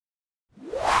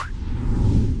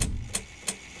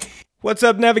What's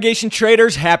up, navigation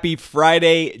traders? Happy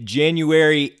Friday,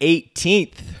 January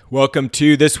 18th. Welcome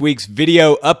to this week's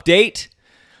video update.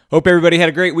 Hope everybody had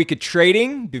a great week of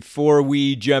trading. Before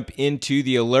we jump into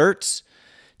the alerts,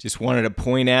 just wanted to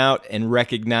point out and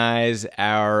recognize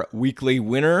our weekly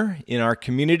winner in our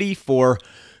community for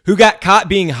who got caught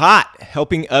being hot,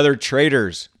 helping other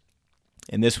traders.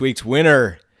 And this week's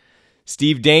winner,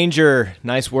 Steve Danger.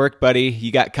 Nice work, buddy.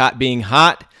 You got caught being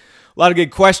hot. A lot of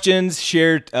good questions,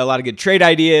 shared a lot of good trade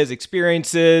ideas,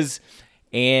 experiences,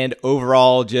 and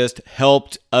overall just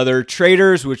helped other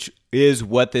traders, which is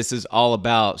what this is all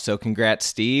about. So congrats,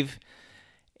 Steve.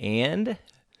 And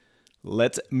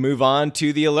let's move on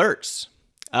to the alerts.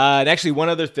 And actually, one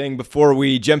other thing before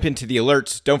we jump into the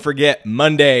alerts, don't forget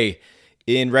Monday,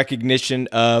 in recognition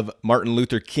of Martin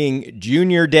Luther King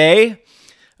Jr. Day,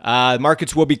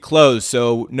 markets will be closed,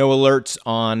 so no alerts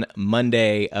on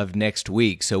Monday of next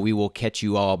week. So we will catch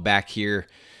you all back here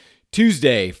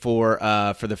Tuesday for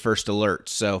the first alert.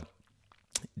 So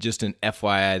just an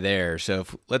FYI there. So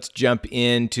let's jump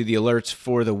into the alerts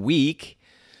for the week.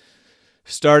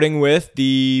 Starting with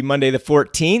the Monday the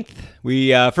 14th,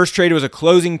 we first trade was a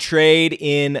closing trade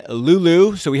in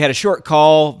Lulu. So we had a short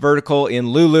call vertical in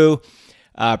Lulu.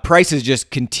 Prices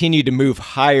just continued to move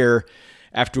higher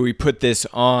after we put this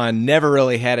on. Never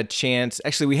really had a chance.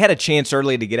 Actually, we had a chance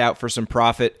early to get out for some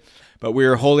profit, but we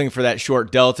were holding for that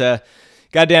short delta.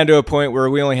 Got down to a point where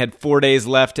we only had 4 days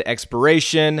left to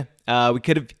expiration. We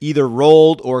could have either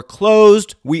rolled or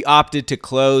closed. We opted to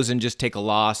close and just take a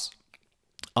loss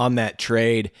on that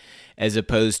trade as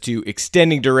opposed to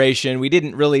extending duration. We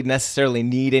didn't really necessarily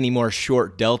need any more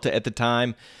short delta at the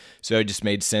time, so it just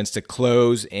made sense to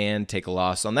close and take a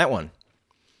loss on that one.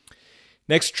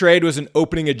 Next trade was an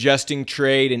opening adjusting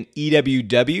trade in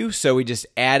EWW. So we just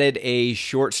added a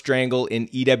short strangle in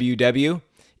EWW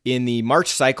in the March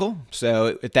cycle.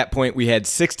 So at that point, we had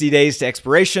 60 days to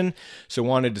expiration. So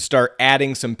wanted to start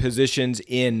adding some positions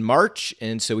in March.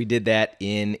 And so we did that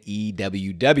in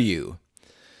EWW.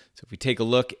 So if we take a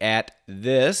look at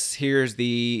this, here's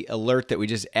the alert that we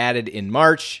just added in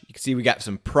March. You can see we got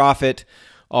some profit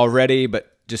already, but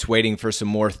just waiting for some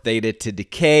more theta to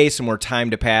decay, some more time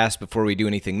to pass before we do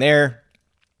anything there.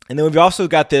 And then we've also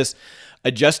got this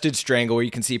adjusted strangle where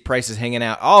you can see prices hanging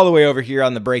out all the way over here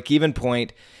on the break-even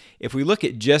point. If we look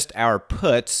at just our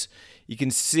puts, you can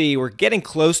see we're getting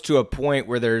close to a point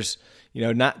where there's,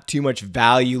 not too much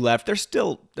value left. There's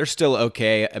still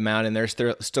okay amount in there.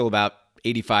 Still about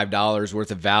 $85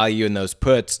 worth of value in those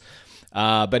puts.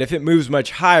 But if it moves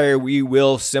much higher, we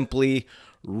will simply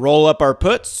roll up our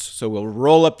puts. So we'll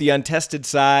roll up the untested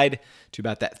side to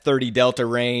about that 30 delta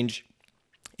range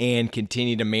and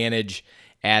continue to manage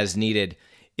as needed.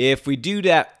 If we do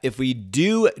that,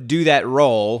 that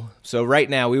roll, so right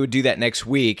now we would do that next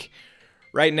week.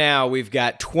 Right now we've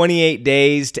got 28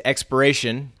 days to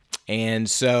expiration. And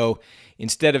so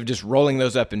instead of just rolling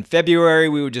those up in February,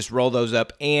 we would just roll those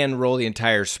up and roll the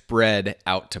entire spread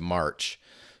out to March.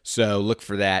 So look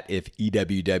for that if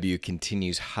EWW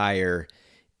continues higher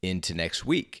into next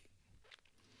week.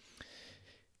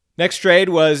 Next trade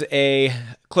was a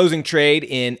closing trade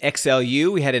in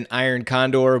XLU. We had an iron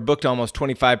condor, booked almost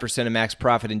 25% of max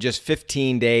profit in just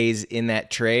 15 days in that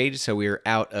trade. So we were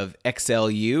out of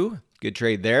XLU. Good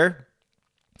trade there.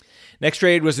 Next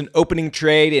trade was an opening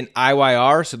trade in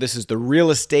IYR. So this is the real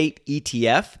estate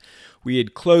ETF. We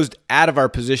had closed out of our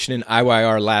position in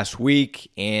IYR last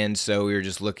week, and so we were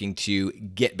just looking to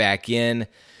get back in.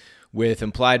 With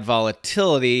implied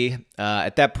volatility,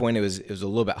 at that point it was a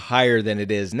little bit higher than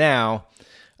it is now,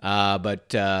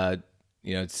 but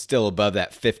it's still above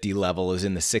that 50 level. It was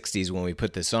in the 60s when we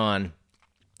put this on.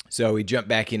 So we jumped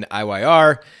back into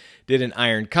IYR, did an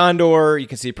iron condor. You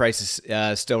can see prices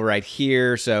still right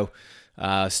here, so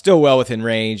still well within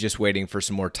range. Just waiting for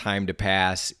some more time to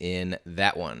pass in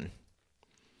that one.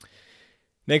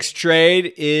 Next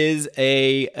trade is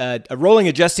a rolling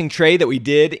adjusting trade that we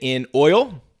did in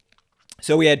oil.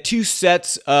 So we had two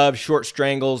sets of short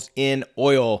strangles in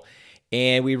oil,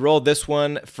 and we rolled this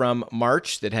one from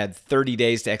March that had 30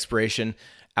 days to expiration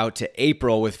out to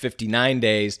April with 59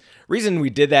 days. Reason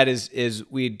we did that is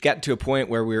we got to a point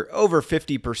where we were over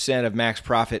 50% of max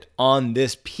profit on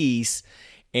this piece,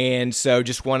 and so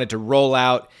just wanted to roll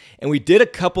out. And we did a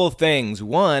couple of things.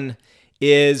 One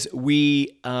is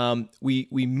we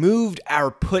moved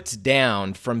our puts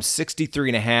down from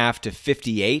 63.5 to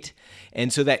 58.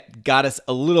 And so that got us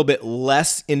a little bit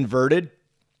less inverted.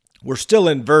 We're still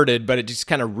inverted, but it just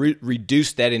kind of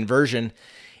reduced that inversion.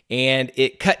 And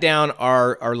it cut down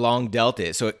our long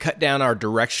delta. So it cut down our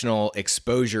directional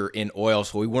exposure in oil,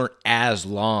 so we weren't as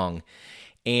long.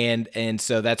 And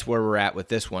so that's where we're at with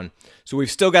this one. So we've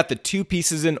still got the two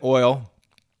pieces in oil.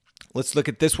 Let's look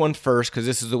at this one first because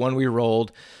this is the one we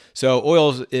rolled. So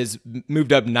oil is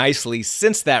moved up nicely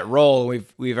since that roll.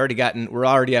 We're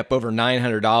already up over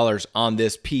 $900 on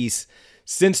this piece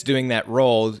since doing that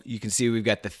roll. You can see we've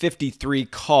got the 53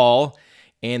 call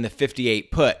and the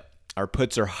 58 put. Our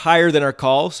puts are higher than our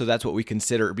calls, so that's what we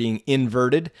consider being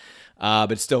inverted,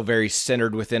 but still very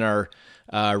centered within our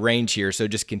range here. So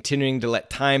just continuing to let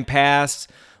time pass,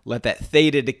 let that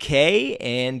theta decay,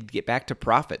 and get back to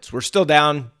profits. We're still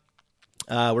down.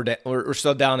 We're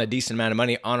still down a decent amount of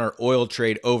money on our oil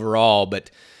trade overall,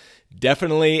 but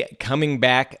definitely coming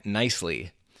back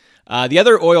nicely. The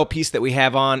other oil piece that we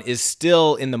have on is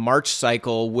still in the March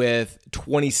cycle with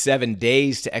 27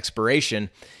 days to expiration.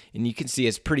 And you can see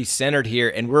it's pretty centered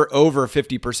here, and we're over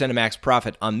 50% of max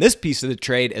profit on this piece of the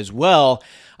trade as well.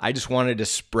 I just wanted to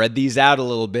spread these out a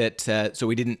little bit so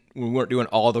we weren't doing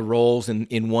all the rolls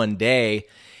in one day.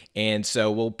 And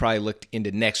so we'll probably look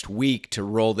into next week to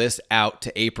roll this out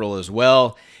to April as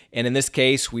well. And in this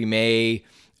case, we may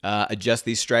adjust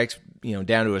these strikes,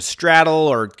 down to a straddle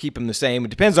or keep them the same. It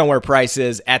depends on where price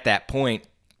is at that point.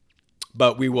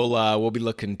 But we'll be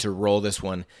looking to roll this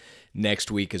one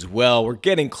next week as well. We're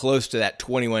getting close to that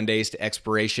 21 days to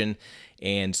expiration.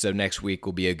 And so next week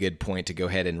will be a good point to go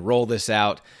ahead and roll this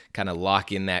out, kind of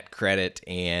lock in that credit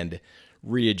and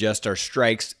readjust our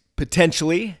strikes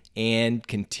potentially, and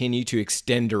continue to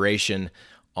extend duration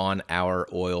on our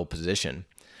oil position.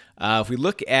 If we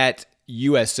look at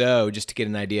USO, just to get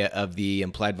an idea of the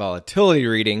implied volatility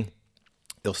reading,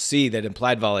 you'll see that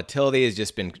implied volatility has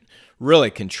just been really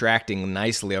contracting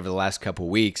nicely over the last couple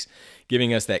weeks,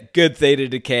 giving us that good theta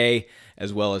decay,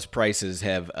 as well as prices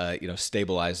have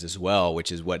stabilized as well,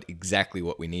 which is exactly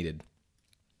what we needed.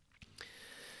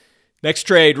 Next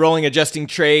trade, rolling adjusting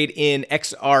trade in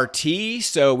XRT.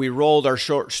 So we rolled our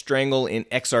short strangle in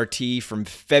XRT from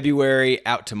February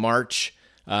out to March.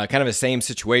 Kind of the same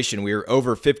situation. We were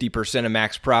over 50% of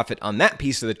max profit on that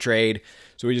piece of the trade.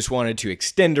 So we just wanted to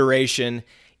extend duration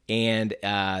and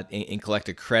collect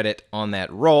a credit on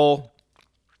that roll.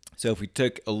 So if we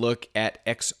took a look at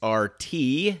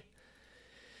XRT,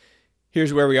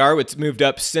 here's where we are. It's moved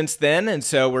up since then, and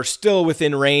so we're still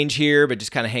within range here, but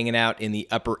just kind of hanging out in the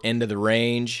upper end of the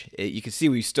range. You can see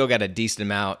we've still got a decent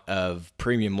amount of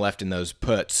premium left in those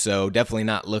puts, so definitely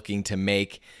not looking to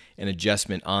make an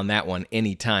adjustment on that one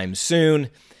anytime soon.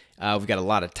 We've got a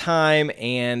lot of time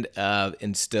and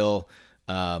still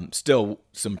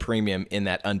some premium in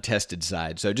that untested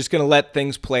side. So just going to let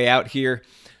things play out here.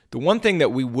 The one thing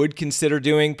that we would consider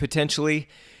doing potentially,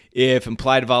 if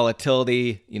implied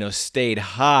volatility, stayed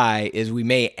high, is we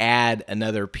may add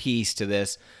another piece to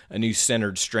this, a new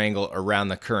centered strangle around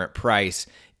the current price,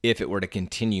 if it were to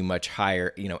continue much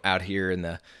higher, out here in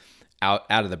the out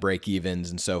of the break evens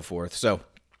and so forth. So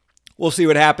we'll see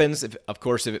what happens. If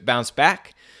it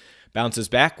bounces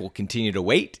back, we'll continue to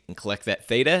wait and collect that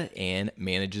theta and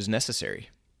manage as necessary.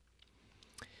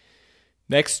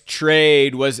 Next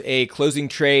trade was a closing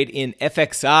trade in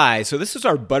FXI. So this is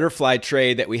our butterfly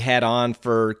trade that we had on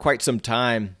for quite some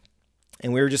time,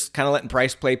 and we were just kind of letting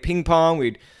price play ping pong.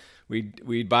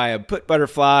 We'd buy a put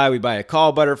butterfly, we'd buy a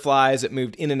call butterfly as it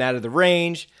moved in and out of the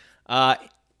range.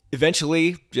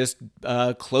 Eventually, just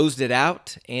closed it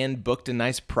out and booked a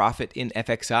nice profit in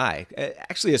FXI.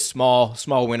 Actually, a small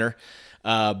winner,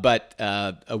 but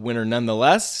a winner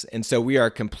nonetheless. And so we are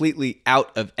completely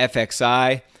out of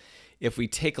FXI. If we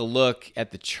take a look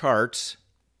at the charts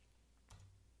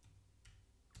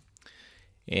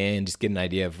and just get an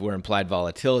idea of where implied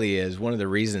volatility is, one of the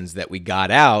reasons that we got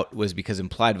out was because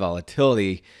implied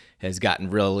volatility has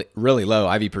gotten really, really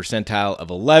low. IV percentile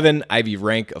of 11, IV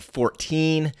rank of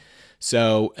 14.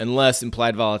 So unless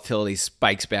implied volatility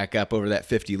spikes back up over that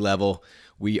 50 level,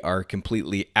 we are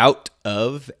completely out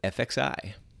of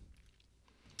FXI.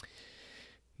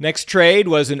 Next trade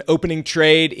was an opening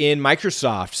trade in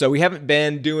Microsoft. So we haven't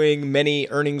been doing many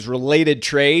earnings-related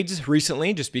trades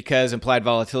recently just because implied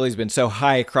volatility has been so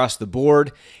high across the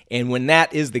board. And when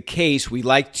that is the case, we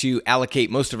like to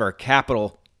allocate most of our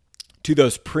capital to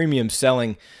those premium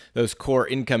selling, those core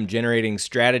income generating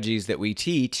strategies that we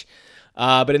teach.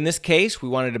 But in this case, we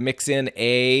wanted to mix in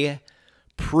a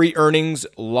pre-earnings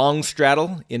long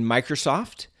straddle in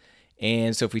Microsoft.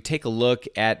 And so if we take a look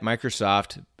at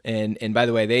Microsoft, and by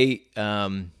the way,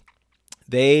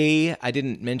 I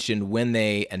didn't mention when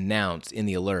they announced in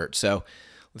the alert. So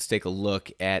let's take a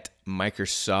look at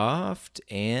Microsoft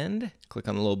and click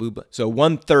on the little blue button. So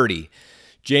 1:30,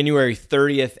 January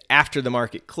 30th, after the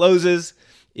market closes,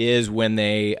 is when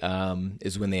they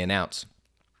announce.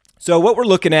 So what we're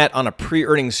looking at on a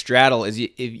pre-earnings straddle is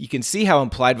you can see how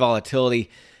implied volatility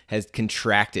has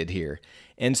contracted here.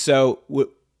 And so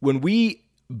when we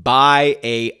buy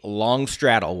a long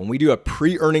straddle, when we do a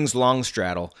pre-earnings long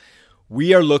straddle,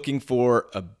 we are looking for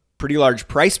a pretty large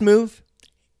price move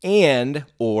and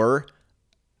or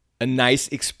a nice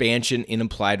expansion in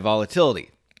implied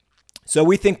volatility. So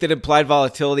we think that implied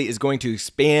volatility is going to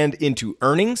expand into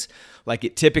earnings like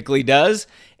it typically does.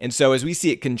 And so as we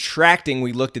see it contracting,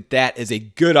 we looked at that as a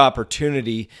good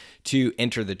opportunity to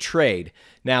enter the trade.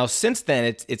 Now, since then,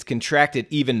 it's contracted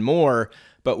even more,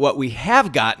 but what we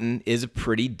have gotten is a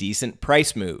pretty decent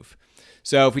price move.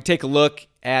 So if we take a look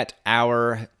at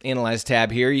our Analyze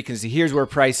tab here, you can see here's where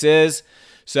price is.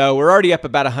 So we're already up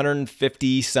about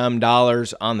 $150 some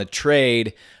on the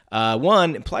trade.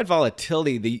 Implied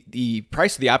volatility, the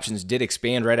price of the options did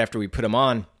expand right after we put them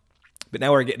on, but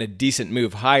now we're getting a decent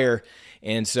move higher,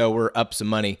 and so we're up some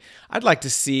money. I'd like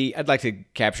to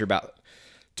capture about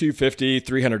 $250,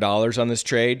 $300 on this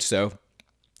trade. So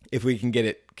if we can get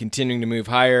it continuing to move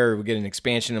higher, we get an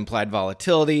expansion in implied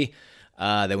volatility,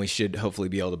 then we should hopefully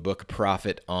be able to book a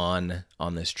profit on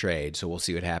this trade. So we'll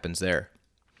see what happens there.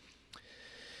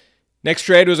 Next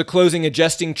trade was a closing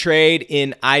adjusting trade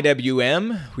in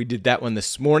IWM. We did that one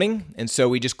this morning. And so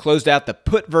we just closed out the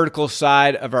put vertical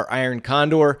side of our iron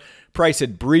condor. Price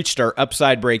had breached our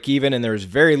upside break even, and there was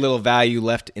very little value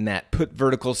left in that put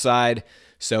vertical side.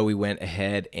 So we went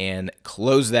ahead and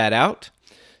closed that out.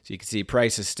 So you can see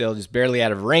price is still just barely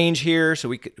out of range here.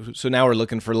 So now we're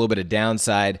looking for a little bit of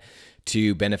downside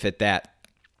to benefit that.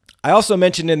 I also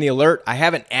mentioned in the alert, I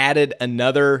haven't added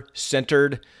another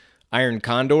centered iron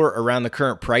condor around the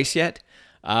current price yet.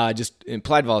 Just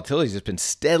implied volatility has just been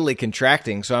steadily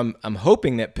contracting. So I'm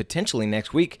hoping that potentially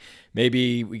next week,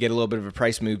 maybe we get a little bit of a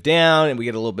price move down and we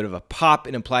get a little bit of a pop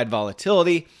in implied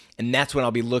volatility. And that's when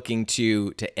I'll be looking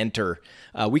to enter.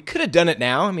 We could have done it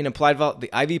now. I mean, the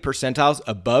IV percentiles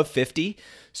above 50.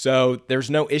 So there's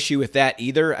no issue with that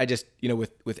either. I just,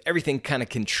 with everything kind of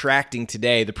contracting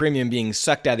today, the premium being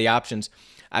sucked out of the options,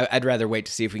 I'd rather wait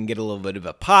to see if we can get a little bit of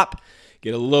a pop,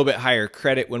 get a little bit higher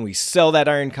credit when we sell that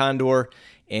iron condor.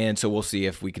 And so we'll see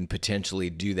if we can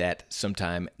potentially do that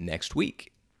sometime next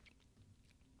week.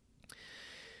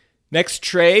 Next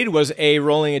trade was a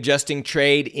rolling adjusting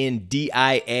trade in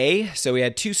DIA. So we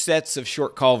had two sets of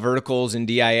short call verticals in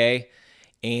DIA.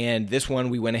 And this one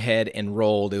we went ahead and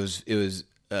rolled. It was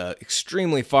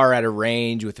extremely far out of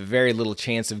range with very little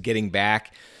chance of getting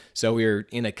back. So we were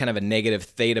in a kind of a negative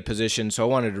theta position. So I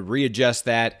wanted to readjust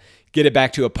that, get it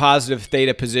back to a positive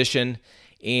theta position,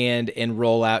 and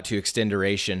roll out to extend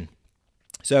duration.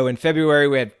 So in February,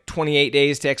 we had 28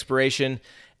 days to expiration.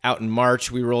 Out in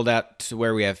March, we rolled out to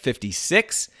where we have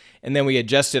 56. And then we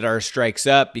adjusted our strikes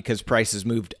up because prices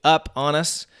moved up on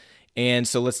us. And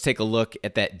so let's take a look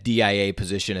at that DIA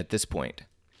position at this point.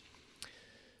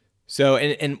 So,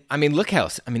 and I mean,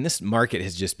 this market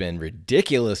has just been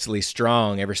ridiculously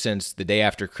strong ever since the day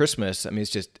after Christmas. I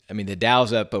mean, the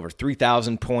Dow's up over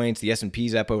 3,000 points. The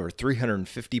S&P's up over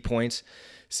 350 points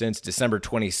since December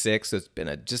 26th. So it's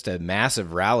been just a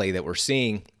massive rally that we're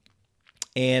seeing.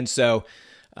 And so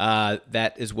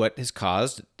that is what has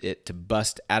caused it to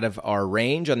bust out of our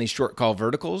range on these short call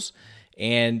verticals.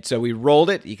 And so we rolled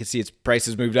it. You can see its price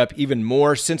has moved up even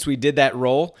more since we did that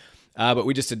roll. But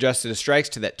we just adjusted the strikes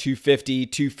to that 250,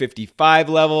 255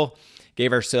 level,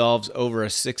 gave ourselves over a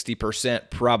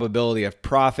 60% probability of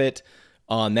profit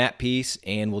on that piece,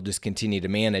 and we'll just continue to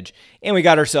manage. And we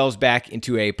got ourselves back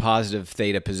into a positive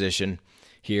theta position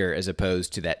here as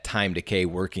opposed to that time decay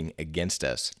working against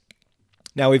us.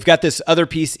 Now we've got this other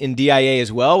piece in DIA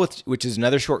as well, which is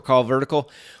another short call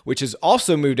vertical, which has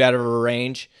also moved out of our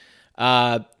range.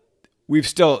 I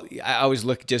always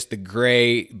look at just the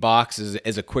gray box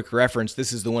as a quick reference.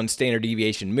 This is the one standard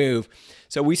deviation move.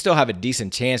 So we still have a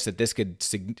decent chance that this could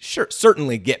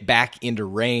certainly get back into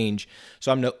range.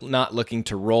 So I'm not looking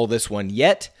to roll this one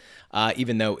yet,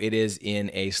 even though it is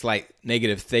in a slight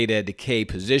negative theta decay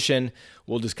position.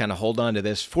 We'll just kind of hold on to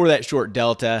this for that short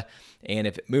delta. And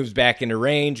if it moves back into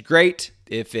range, great.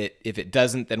 If it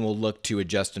doesn't, then we'll look to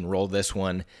adjust and roll this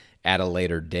one at a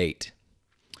later date.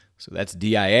 So that's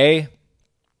DIA.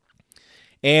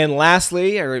 And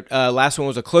lastly, last one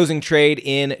was a closing trade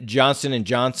in Johnson &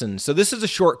 Johnson. So this is a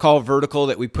short call vertical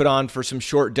that we put on for some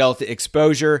short delta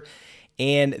exposure.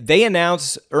 And they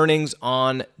announced earnings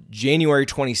on January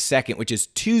 22nd, which is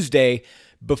Tuesday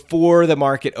before the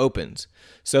market opens.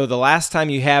 So the last time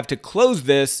you have to close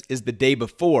this is the day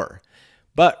before.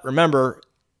 But remember,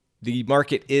 the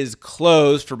market is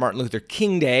closed for Martin Luther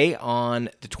King Day on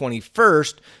the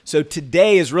 21st. So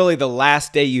today is really the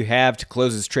last day you have to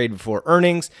close this trade before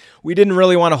earnings. We didn't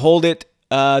really want to hold it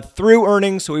through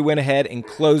earnings, so we went ahead and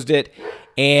closed it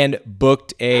and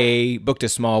booked a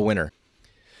small winner.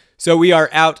 So we are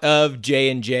out of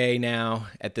J&J now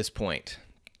at this point.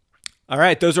 All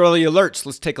right, those are all the alerts.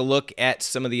 Let's take a look at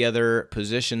some of the other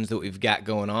positions that we've got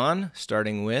going on,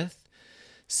 starting with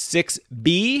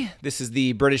 6B. This is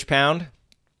the British pound.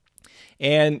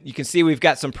 And you can see we've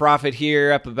got some profit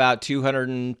here, up about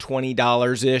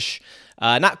 $220-ish.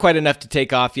 Not quite enough to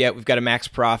take off yet. We've got a max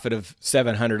profit of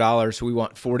 $700, so we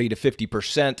want 40 to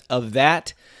 50% of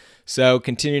that. So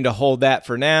continuing to hold that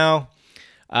for now.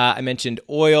 I mentioned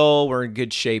oil. We're in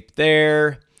good shape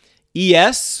there.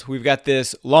 ES, we've got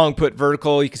this long put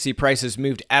vertical. You can see prices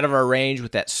moved out of our range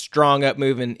with that strong up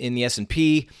move in the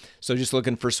S&P. So just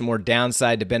looking for some more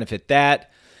downside to benefit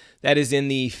that. That is in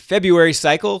the February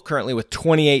cycle, currently with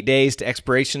 28 days to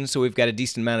expiration. So we've got a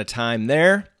decent amount of time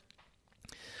there.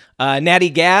 Natty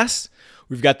Gas,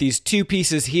 we've got these two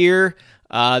pieces here.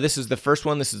 This is the first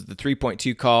one. This is the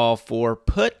 3.2 call for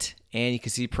put. And you can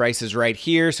see prices right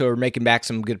here. So we're making back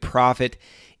some good profit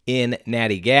in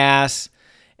Natty Gas.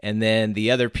 And then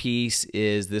the other piece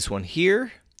is this one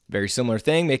here. Very similar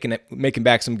thing, making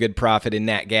back some good profit in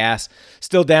Nat Gas.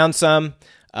 Still down some,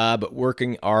 but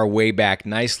working our way back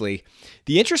nicely.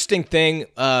 The interesting thing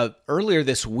earlier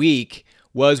this week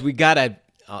was we got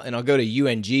and I'll go to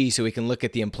UNG so we can look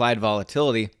at the implied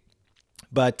volatility.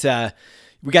 But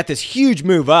we got this huge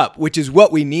move up, which is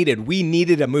what we needed. We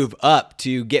needed a move up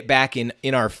to get back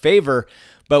in our favor.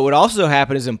 But what also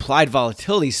happened is implied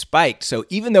volatility spiked. So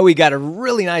even though we got a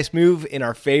really nice move in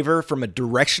our favor from a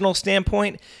directional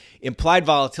standpoint, implied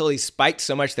volatility spiked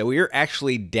so much that we were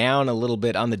actually down a little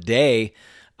bit on the day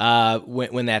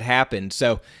when that happened.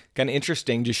 So kind of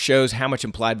interesting, just shows how much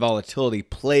implied volatility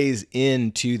plays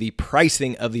into the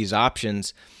pricing of these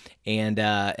options, and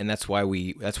that's why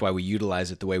we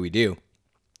utilize it the way we do.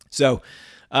 So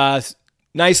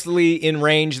nicely in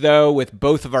range, though, with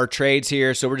both of our trades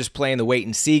here. So we're just playing the wait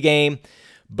and see game.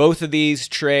 Both of these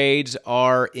trades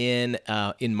are in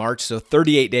March, so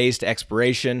 38 days to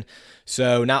expiration.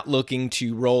 So not looking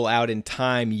to roll out in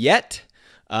time yet.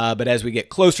 But as we get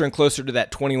closer and closer to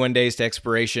that 21 days to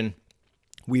expiration,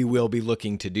 we will be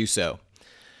looking to do so.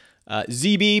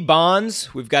 ZB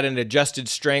bonds, we've got an adjusted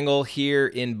strangle here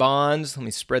in bonds. Let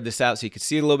me spread this out so you can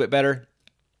see it a little bit better.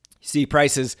 See,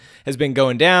 prices has been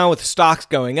going down with stocks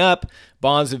going up.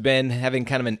 Bonds have been having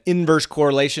kind of an inverse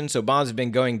correlation. So bonds have been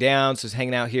going down. So it's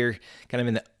hanging out here kind of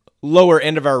in the lower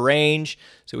end of our range.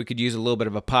 So we could use a little bit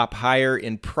of a pop higher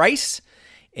in price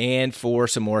and for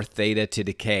some more theta to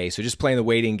decay. So just playing the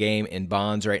waiting game in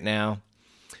bonds right now.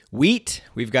 Wheat,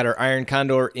 we've got our iron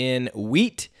condor in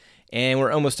wheat. And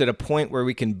we're almost at a point where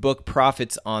we can book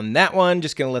profits on that one.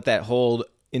 Just going to let that hold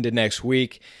into next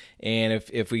week. And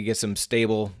if we get some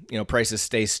stable, prices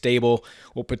stay stable,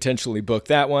 we'll potentially book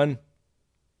that one.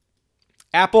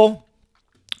 Apple,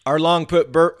 our long put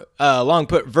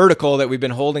vertical that we've been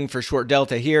holding for short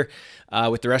delta here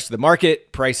with the rest of the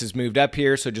market, prices moved up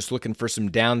here. So just looking for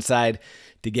some downside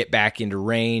to get back into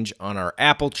range on our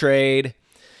Apple trade.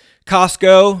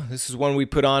 Costco, this is one we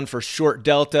put on for short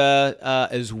delta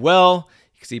as well.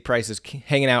 You can see prices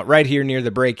hanging out right here near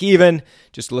the break even.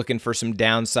 Just looking for some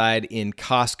downside in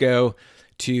Costco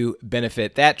to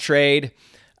benefit that trade.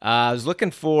 I was looking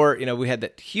for, we had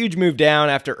that huge move down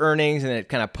after earnings and it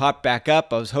kind of popped back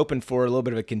up. I was hoping for a little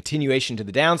bit of a continuation to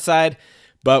the downside,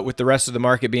 but with the rest of the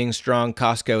market being strong,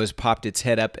 Costco has popped its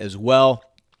head up as well.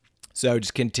 So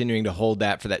just continuing to hold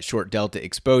that for that short delta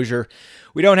exposure.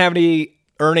 We don't have any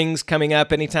earnings coming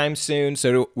up anytime soon,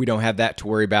 so we don't have that to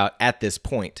worry about at this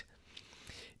point.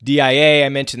 DIA, I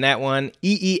mentioned that one.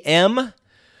 EEM,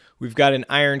 we've got an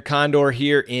iron condor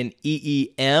here in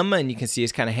EEM, and you can see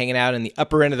it's kind of hanging out in the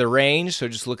upper end of the range, so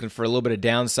just looking for a little bit of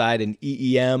downside in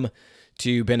EEM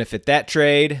to benefit that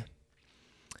trade.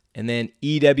 And then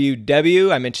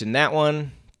EWW, I mentioned that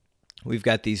one. We've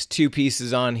got these two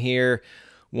pieces on here.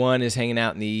 One is hanging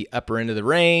out in the upper end of the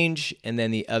range, and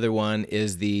then the other one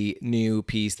is the new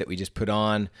piece that we just put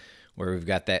on where we've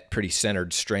got that pretty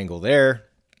centered strangle there.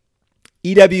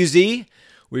 EWZ,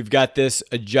 we've got this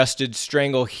adjusted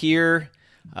strangle here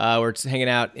where it's hanging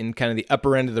out in kind of the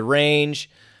upper end of the range.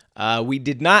 We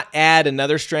did not add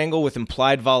another strangle with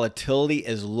implied volatility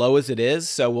as low as it is,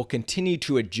 so we'll continue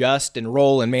to adjust and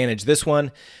roll and manage this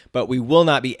one, but we will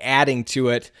not be adding to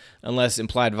it unless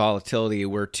implied volatility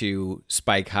were to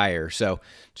spike higher. So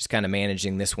just kind of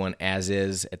managing this one as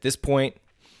is at this point.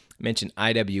 I mentioned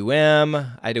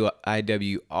IWM,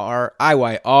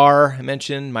 IYR, I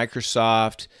mentioned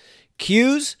Microsoft,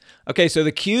 Qs. Okay, so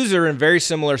the Qs are in a very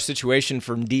similar situation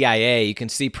from DIA. You can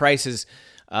see prices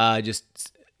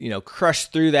just crush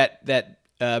through that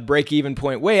break-even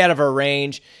point way out of our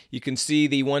range. You can see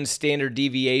the one standard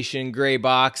deviation gray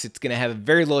box. It's going to have a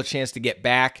very little chance to get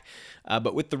back.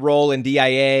 But with the roll in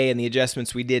DIA and the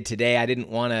adjustments we did today, I didn't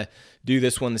want to do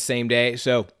this one the same day.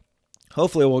 So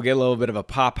hopefully we'll get a little bit of a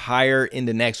pop higher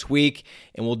into next week,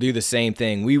 and we'll do the same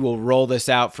thing. We will roll this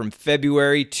out from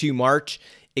February to March,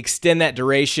 extend that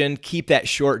duration, keep that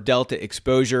short delta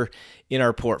exposure in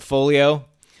our portfolio.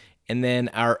 And then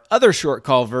our other short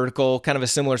call vertical, kind of a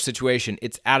similar situation.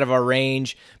 It's out of our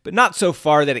range, but not so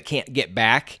far that it can't get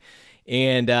back.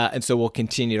 And so we'll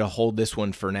continue to hold this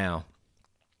one for now.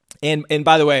 And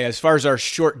by the way, as far as our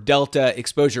short delta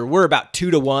exposure, we're about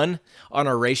 2-to-1 on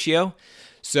our ratio.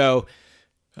 So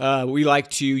we like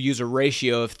to use a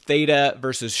ratio of theta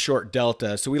versus short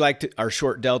delta. So we like our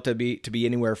short delta to be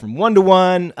anywhere from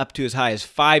 1-to-1 up to as high as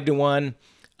 5-to-1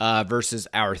 versus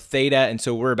our theta. And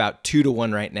so we're about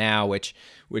 2-to-1 right now, which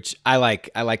I like.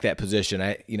 I like that position.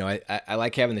 I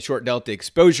like having the short delta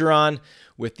exposure on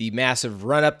with the massive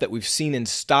run up that we've seen in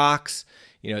stocks.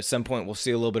 At some point we'll see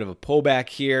a little bit of a pullback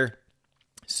here.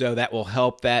 So that will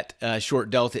help that short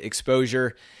delta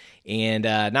exposure. And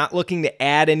not looking to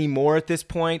add any more at this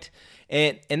point.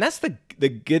 And that's the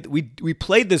good. We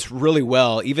played this really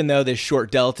well, even though this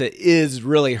short delta is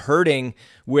really hurting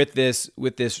with this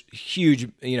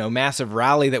huge, massive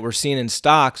rally that we're seeing in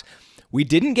stocks. We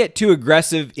didn't get too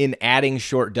aggressive in adding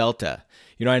short delta.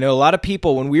 I know a lot of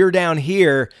people, when we were down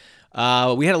here,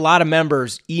 we had a lot of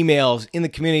members, emails in the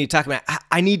community talking about,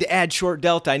 I need to add short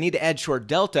delta. I need to add short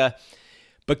delta.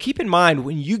 But keep in mind,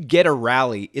 when you get a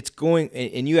rally, it's going,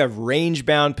 and you have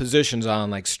range-bound positions on,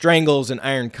 like strangles and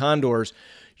iron condors,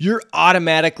 you're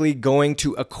automatically going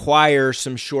to acquire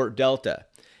some short delta.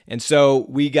 And so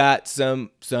we got some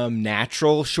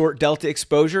natural short delta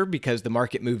exposure because the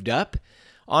market moved up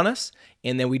on us.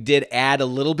 And then we did add a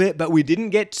little bit, but we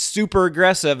didn't get super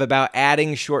aggressive about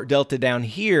adding short delta down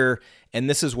here. And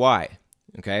this is why,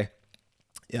 okay?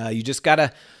 You just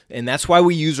gotta, and that's why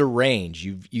we use a range.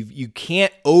 You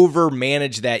can't over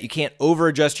manage that. You can't over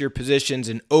adjust your positions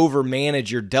and over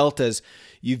manage your deltas.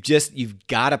 You've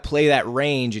got to play that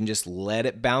range and just let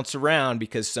it bounce around,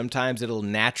 because sometimes it'll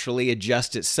naturally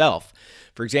adjust itself.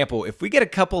 For example, if we get a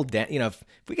couple, if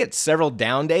we get several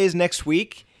down days next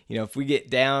week, if we get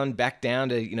back down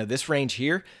to this range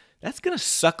here, that's gonna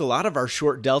suck a lot of our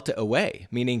short delta away.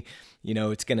 Meaning,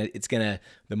 the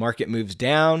market moves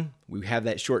down, we have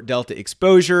that short delta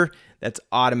exposure, that's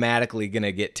automatically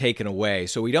gonna get taken away.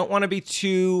 So we don't want to be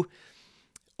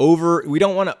we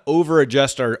don't want to over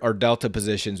adjust our delta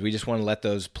positions. We just want to let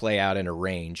those play out in a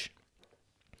range.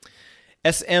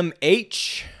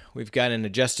 SMH, we've got an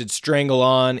adjusted strangle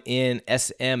on in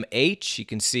SMH. You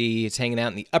can see it's hanging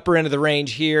out in the upper end of the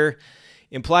range here.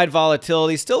 Implied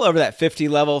volatility still over that 50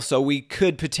 level, so we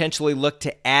could potentially look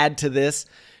to add to this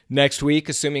next week,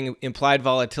 assuming implied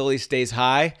volatility stays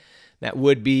high. That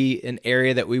would be an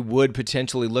area that we would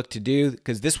potentially look to do,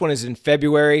 because this one is in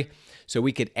February, so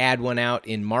we could add one out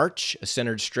in March, a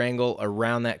centered strangle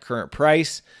around that current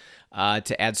price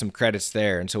to add some credits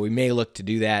there. And so we may look to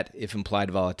do that if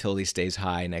implied volatility stays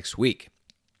high next week.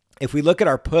 If we look at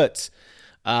our puts,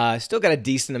 still got a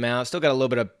decent amount, still got a little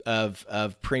bit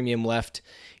of premium left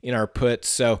in our puts.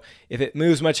 So if it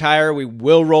moves much higher, we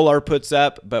will roll our puts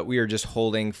up, but we are just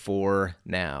holding for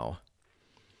now.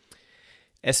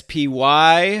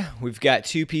 SPY, we've got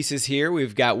two pieces here.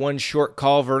 We've got one short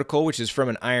call vertical, which is from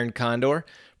an iron condor.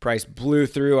 Price blew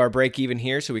through our break even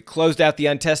here, so we closed out the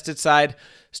untested side.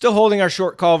 Still holding our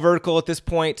short call vertical at this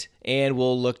point, and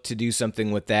we'll look to do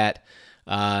something with that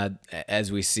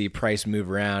as we see price move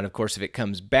around. Of course, if it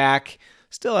comes back,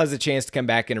 still has a chance to come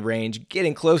back in a range,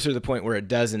 getting closer to the point where it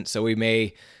doesn't, so we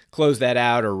may close that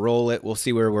out or roll it. We'll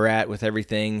see where we're at with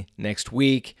everything next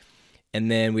week. And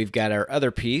then we've got our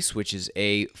other piece, which is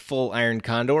a full iron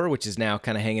condor, which is now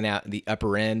kind of hanging out in the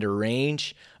upper end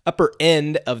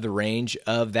of the range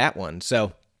of that one.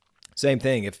 So same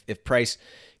thing. If price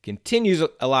continues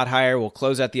a lot higher, we'll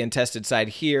close out the untested side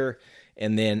here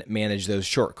and then manage those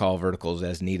short call verticals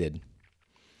as needed.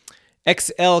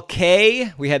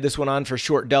 XLK, we had this one on for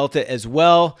short delta as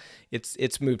well.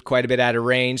 It's moved quite a bit out of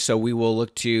range, so we will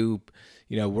look to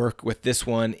work with this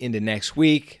one into next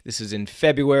week. This is in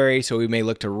February, so we may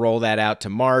look to roll that out to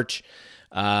March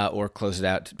or close it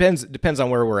out. Depends on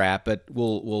where we're at, but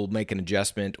we'll make an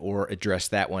adjustment or address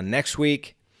that one next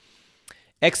week.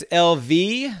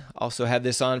 XLV, also have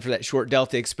this on for that short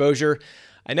delta exposure.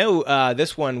 I know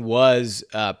this one was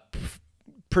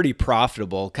pretty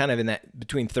profitable, kind of in that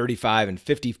between 35 and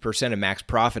 50% of max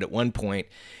profit at one point,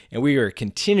 and we were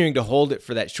continuing to hold it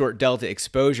for that short delta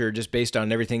exposure just based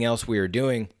on everything else we were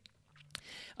doing.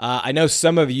 I know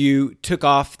some of you took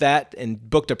off that and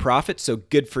booked a profit, so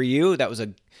good for you. That was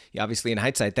obviously in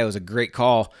hindsight, that was a great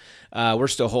call. We're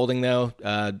still holding though.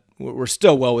 We're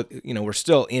still we're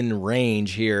still in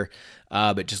range here,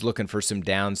 but just looking for some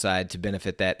downside to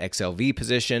benefit that XLV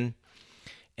position.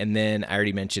 And then I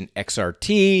already mentioned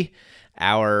XRT,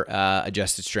 our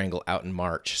adjusted strangle out in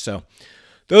March. So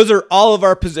those are all of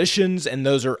our positions, and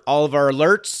those are all of our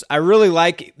alerts. I really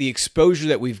like the exposure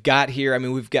that we've got here. I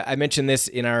mean, I mentioned this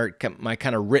in my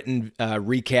kind of written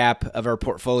recap of our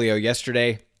portfolio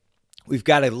yesterday. We've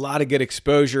got a lot of good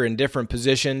exposure in different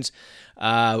positions.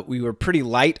 We were pretty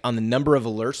light on the number of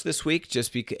alerts this week,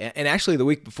 and actually the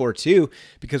week before too,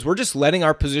 because we're just letting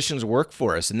our positions work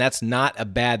for us, and that's not a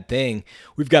bad thing.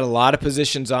 We've got a lot of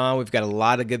positions on. We've got a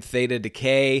lot of good theta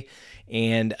decay,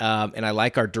 and I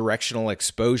like our directional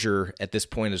exposure at this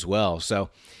point as well.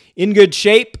 So in good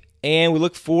shape, and we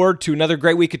look forward to another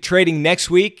great week of trading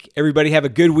next week. Everybody have a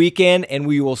good weekend, and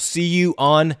we will see you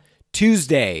on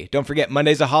Tuesday. Don't forget,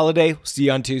 Monday's a holiday. See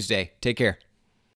you on Tuesday. Take care.